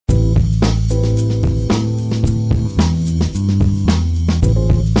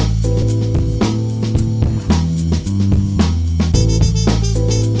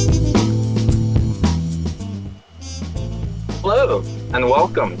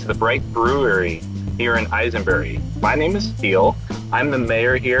welcome to the Bright Brewery here in Eisenbury. My name is Steele. I'm the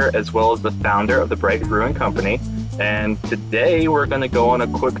mayor here as well as the founder of the Bright Brewing Company. And today we're going to go on a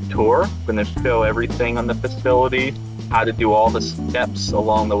quick tour. We're going to show everything on the facility, how to do all the steps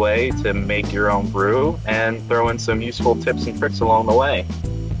along the way to make your own brew, and throw in some useful tips and tricks along the way.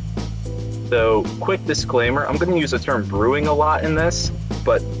 So, quick disclaimer, I'm going to use the term brewing a lot in this,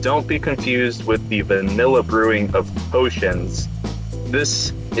 but don't be confused with the vanilla brewing of potions.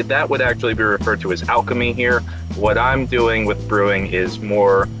 That would actually be referred to as alchemy here. What I'm doing with brewing is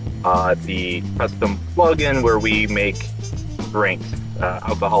more the custom plug-in where we make drinks,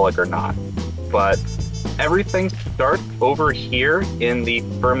 alcoholic or not. But everything starts over here in the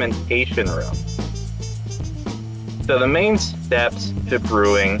fermentation room. So the main steps to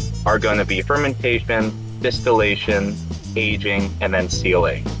brewing are going to be fermentation, distillation, aging, and then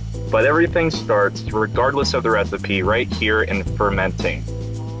sealing. But everything starts, regardless of the recipe, right here in fermenting.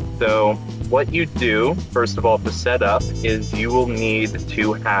 So what you do, first of all, to set up is you will need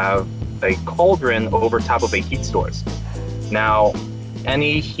to have a cauldron over top of a heat source. Now,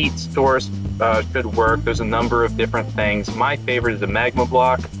 any heat source should work. There's a number of different things. My favorite is a magma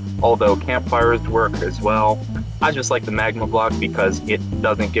block, although campfires work as well. I just like the magma block because it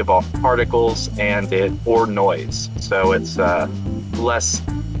doesn't give off particles or noise. So it's less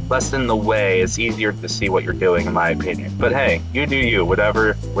in the way. It's easier to see what you're doing, in my opinion. But hey, you do you,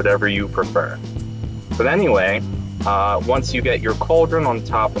 whatever you prefer. But anyway, once you get your cauldron on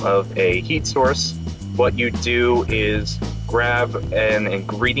top of a heat source, what you do is grab an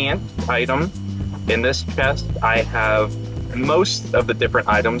ingredient item. In this chest, I have most of the different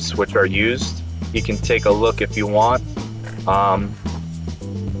items which are used. You can take a look if you want. But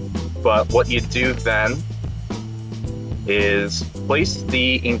what you do then is place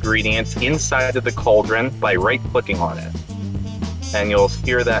the ingredients inside of the cauldron by right-clicking on it. And you'll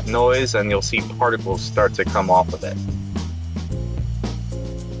hear that noise and you'll see particles start to come off of it.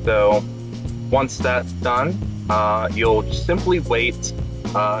 So once that's done, you'll simply wait.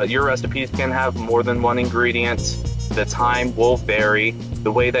 Your recipes can have more than one ingredient. The time will vary.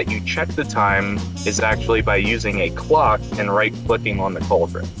 The way that you check the time is actually by using a clock and right-clicking on the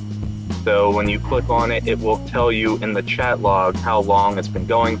cauldron. So when you click on it, it will tell you in the chat log how long it's been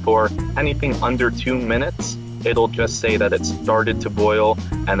going for. Anything under 2 minutes, it'll just say that it started to boil,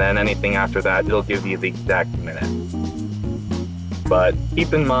 and then anything after that, it'll give you the exact minute. But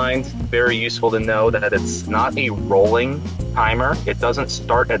keep in mind, very useful to know that it's not a rolling timer. It doesn't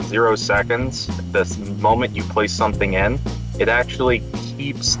start at 0 seconds the moment you place something in. It actually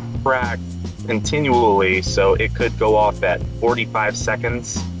keeps track continually, so it could go off at 45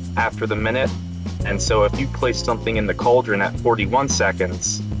 seconds after the minute. And so if you place something in the cauldron at 41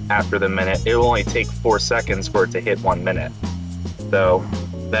 seconds after the minute, it will only take 4 seconds for it to hit 1 minute. So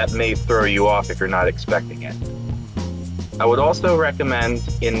that may throw you off if you're not expecting it. I would also recommend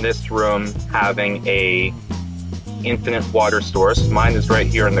in this room having a infinite water source. Mine is right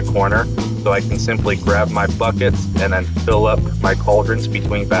here in the corner, so I can simply grab my buckets and then fill up my cauldrons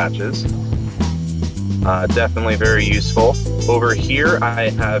between batches. Definitely very useful. Over here, I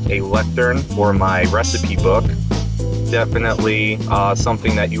have a lectern for my recipe book. Definitely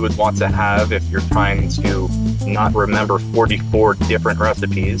something that you would want to have if you're trying to not remember 44 different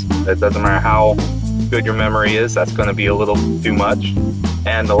recipes. It doesn't matter how good your memory is, that's going to be a little too much.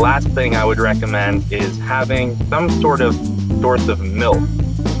 And the last thing I would recommend is having some sort of source of milk.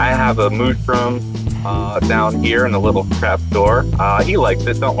 I have a mushroom down here in a little trap door. He likes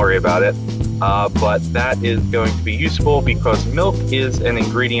it, don't worry about it. But that is going to be useful because milk is an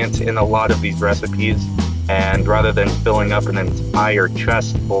ingredient in a lot of these recipes, and rather than filling up an entire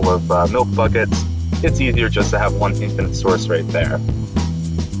chest full of milk buckets, it's easier just to have one infinite source right there.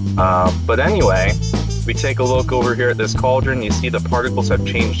 But anyway, we take a look over here at this cauldron. You see the particles have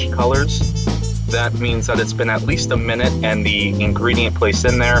changed colors. That means that it's been at least a minute and the ingredient placed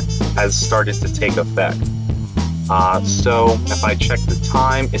in there has started to take effect. So if I check the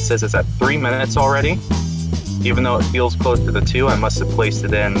time, it says it's at 3 minutes already. Even though it feels close to the 2, I must have placed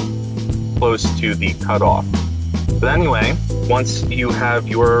it in close to the cutoff. But anyway, once you have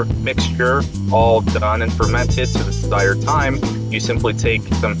your mixture all done and fermented to the desired time, you simply take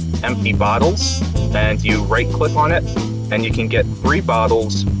some empty bottles and you right-click on it, and you can get 3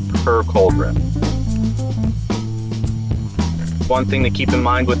 bottles per cauldron. One thing to keep in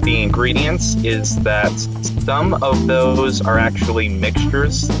mind with the ingredients is that some of those are actually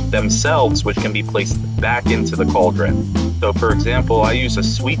mixtures themselves, which can be placed back into the cauldron. So for example, I use a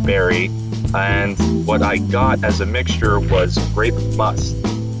sweet berry, and what I got as a mixture was grape must.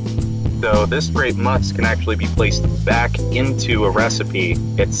 So this grape must can actually be placed back into a recipe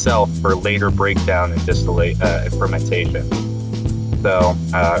itself for later breakdown and and fermentation. So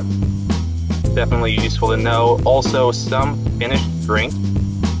definitely useful to know. Also, some finished drinks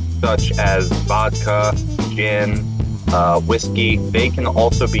such as vodka, gin, whiskey, they can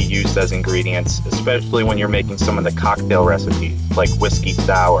also be used as ingredients, especially when you're making some of the cocktail recipes like whiskey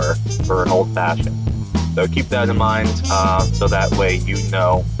sour for an old-fashioned. So keep that in mind, so that way you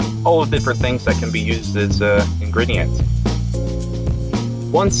know all the different things that can be used as ingredients.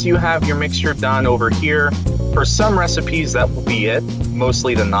 Once you have your mixture done over here, for some recipes that will be it,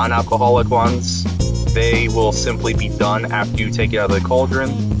 mostly the non-alcoholic ones. They will simply be done after you take it out of the cauldron,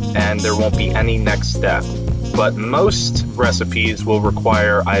 and there won't be any next step. But most recipes will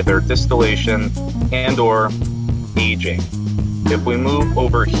require either distillation and or aging. If we move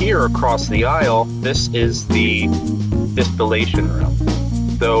over here across the aisle, this is the distillation room.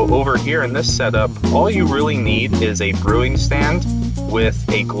 So over here in this setup, all you really need is a brewing stand with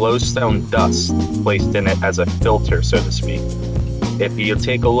a glowstone dust placed in it as a filter, so to speak. If you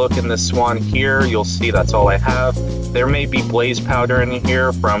take a look in this one here, you'll see that's all I have. There may be blaze powder in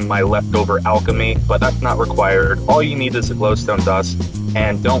here from my leftover alchemy, but that's not required. All you need is a glowstone dust,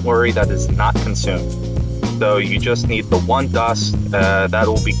 and don't worry, that is not consumed. So you just need the one dust.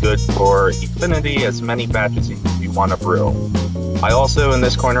 That'll be good for infinity, as many batches as you want to brew. I also, in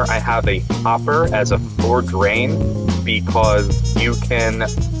this corner, I have a hopper as a for drain, because you can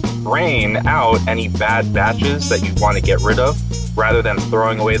drain out any bad batches that you want to get rid of. Rather than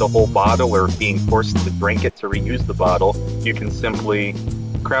throwing away the whole bottle or being forced to drink it to reuse the bottle, you can simply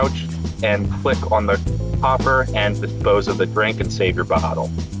crouch and click on the hopper and dispose of the drink and save your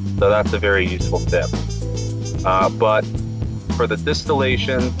bottle. So that's a very useful tip. But for the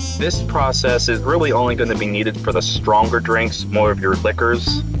distillation, this process is really only going to be needed for the stronger drinks, more of your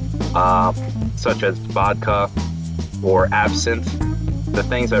liquors, such as vodka or absinthe, the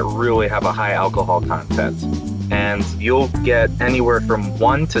things that really have a high alcohol content. And you'll get anywhere from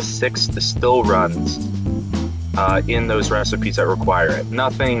 1 to 6 distill runs in those recipes that require it.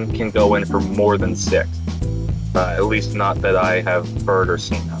 Nothing can go in for more than 6, at least not that I have heard or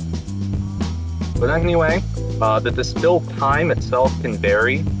seen of. But anyway, the distill time itself can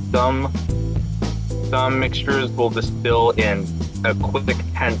vary. Some mixtures will distill in a quick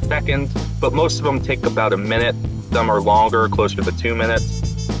 10 seconds, but most of them take about a minute. Some are longer, closer to 2 minutes,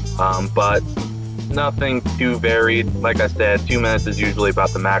 but nothing too varied. Like I said, 2 minutes is usually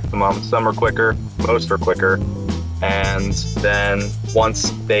about the maximum. Some are quicker, most are quicker. And then once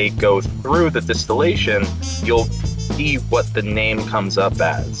they go through the distillation, you'll see what the name comes up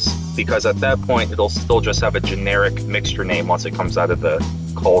as. Because at that point, it'll still just have a generic mixture name once it comes out of the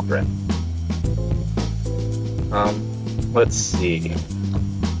cauldron. Let's see.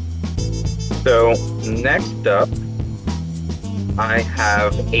 So next up, I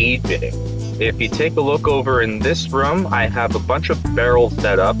have aging. If you take a look over in this room, I have a bunch of barrels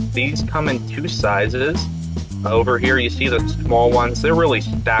set up. These come in 2 sizes. Over here, you see the small ones. They're really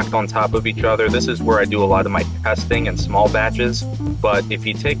stacked on top of each other. This is where I do a lot of my testing in small batches. But if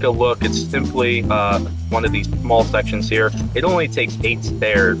you take a look, it's simply one of these small sections here. It only takes 8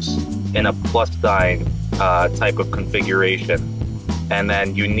 stairs in a plus sign type of configuration. And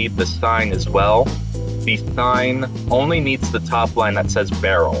then you need the sign as well. The sign only needs the top line that says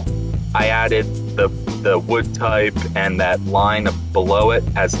barrel. I added the wood type and that line below it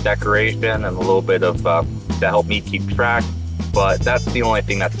as decoration and a little bit of to help me keep track, but that's the only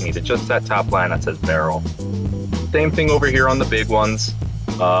thing that's needed, just that top line that says barrel. Same thing over here on the big ones.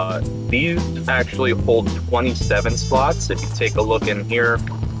 These actually hold 27 slots if you take a look in here,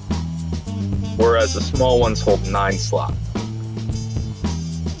 whereas the small ones hold 9 slots.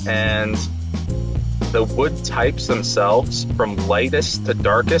 And the wood types themselves, from lightest to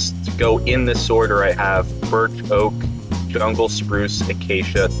darkest, go in this order. I have birch, oak, jungle spruce,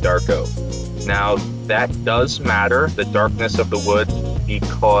 acacia, dark oak. Now, that does matter, the darkness of the wood,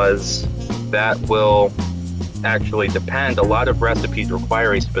 because that will actually depend. A lot of recipes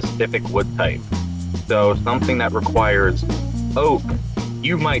require a specific wood type. So something that requires oak,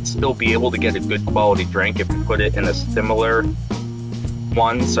 you might still be able to get a good quality drink if you put it in a similar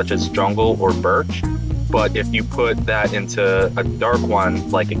one, such as jungle or birch. But if you put that into a dark one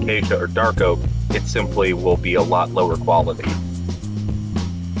like acacia or dark oak, it simply will be a lot lower quality.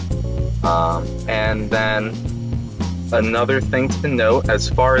 And then another thing to note, as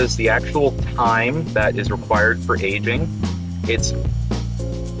far as the actual time that is required for aging, it's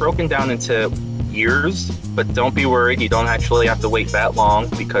broken down into years, but don't be worried, you don't actually have to wait that long,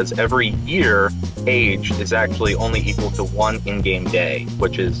 because every year age is actually only equal to 1 in-game day,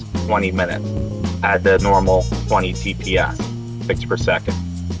 which is 20 minutes at the normal 20 TPS, picks per second.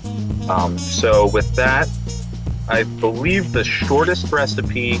 So with that, I believe the shortest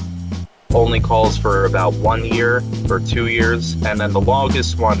recipe only calls for about 1 year or 2 years, and then the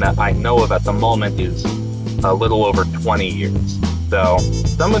longest one that I know of at the moment is a little over 20 years. So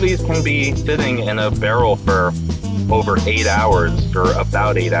some of these can be sitting in a barrel for over 8 hours or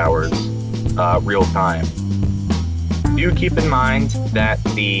about 8 hours real time. Do keep in mind that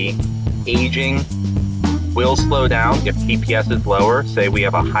the aging will slow down if TPS is lower. Say we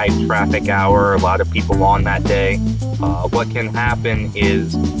have a high traffic hour, a lot of people on that day. What can happen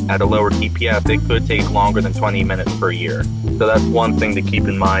is at a lower TPS, it could take longer than 20 minutes per year. So that's one thing to keep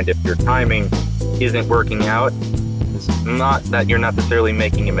in mind if your timing isn't working out. It's not that you're necessarily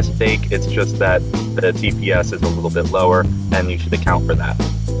making a mistake, it's just that the TPS is a little bit lower and you should account for that.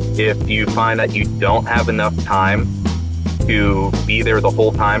 If you find that you don't have enough time to be there the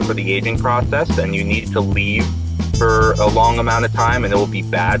whole time for the aging process and you need to leave for a long amount of time and it will be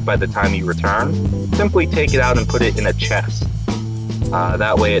bad by the time you return, simply take it out and put it in a chest.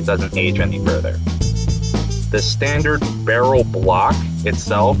 That way it doesn't age any further. The standard barrel block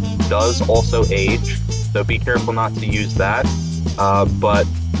itself does also age, so be careful not to use that. But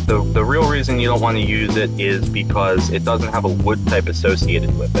the real reason you don't want to use it is because it doesn't have a wood type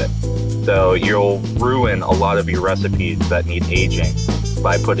associated with it. So you'll ruin a lot of your recipes that need aging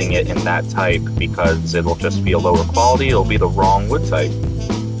by putting it in that type because it'll just be a lower quality, it'll be the wrong wood type.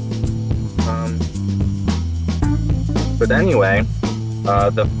 But anyway,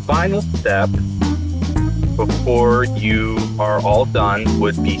 the final step before you are all done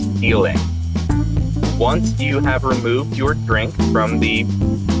would be sealing. Once you have removed your drink from the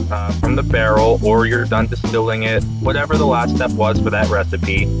barrel, or you're done distilling it, whatever the last step was for that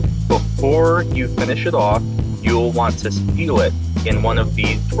recipe, before you finish it off, you'll want to seal it in one of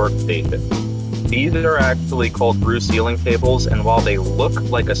these workstations. These are actually called brew sealing tables, and while they look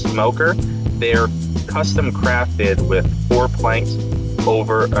like a smoker, they're custom crafted with 4 planks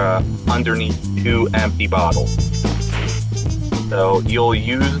over underneath 2 empty bottles. So you'll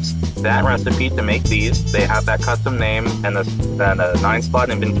use that recipe to make these. They have that custom name and a 9-slot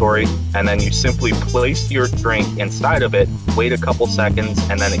inventory, and then you simply place your drink inside of it, wait a couple seconds,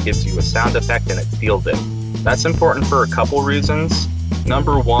 and then it gives you a sound effect and it seals it. That's important for a couple reasons.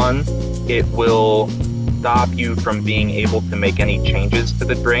 Number one, it will stop you from being able to make any changes to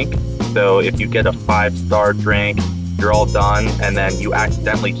the drink. So if you get a 5-star drink, you're all done, and then you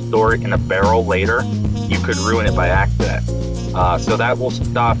accidentally store it in a barrel later, you could ruin it by accident. So that will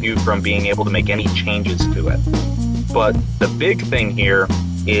stop you from being able to make any changes to it. But the big thing here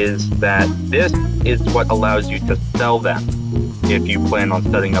is that this is what allows you to sell them if you plan on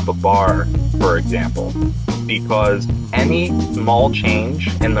setting up a bar, for example. Because any small change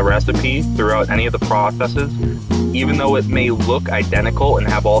in the recipe throughout any of the processes, even though it may look identical and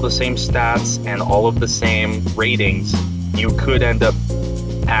have all the same stats and all of the same ratings, you could end up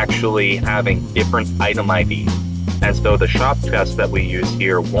actually having different item IDs. And so the shop chest that we use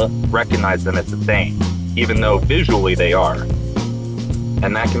here won't recognize them as the same, even though visually they are.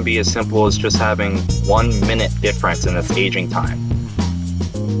 And that can be as simple as just having 1 minute difference in its aging time.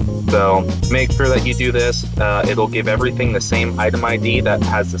 So make sure that you do this. It'll give everything the same item ID that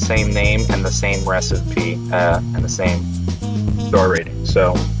has the same name and the same recipe and the same star rating.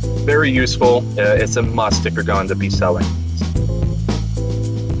 So very useful. It's a must if you're going to be selling.